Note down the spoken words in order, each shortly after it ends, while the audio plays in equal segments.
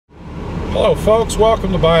Hello folks,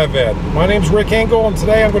 welcome to Buy a Vet. My name is Rick Engel and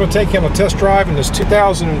today I'm going to take you on a test drive in this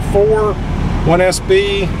 2004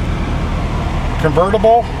 1SB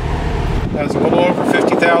convertible. It has a little over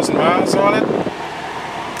 50,000 miles on it.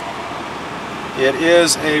 It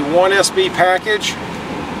is a 1SB package.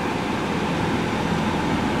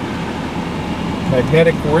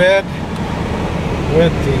 Magnetic red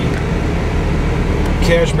with the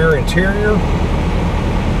cashmere interior.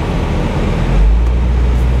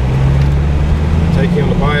 Taking you on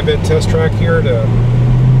the Buy a Vet test track here to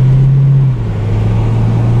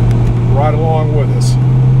ride along with us.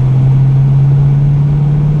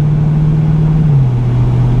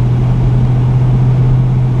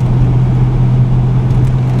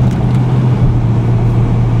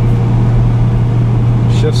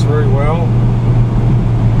 Shifts very well.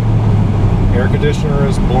 Air conditioner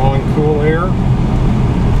is blowing cool air.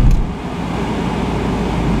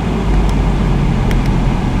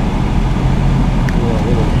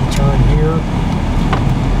 Turn here.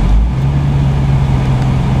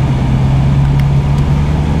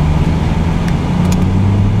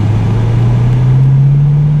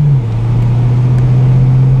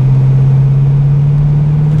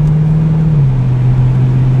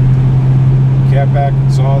 Catback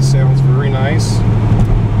exhaust sounds very nice.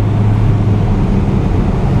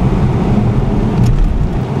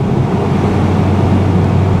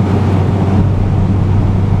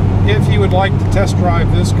 If you would like to test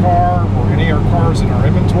drive this car or any of our cars in our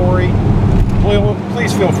inventory,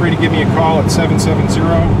 please feel free to give me a call at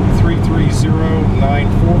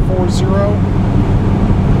 770-330-9440.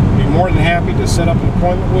 I'd be more than happy to set up an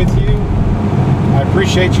appointment with you. I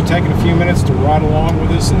appreciate you taking a few minutes to ride along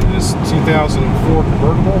with us in this 2004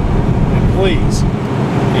 convertible, and please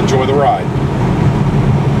enjoy the ride.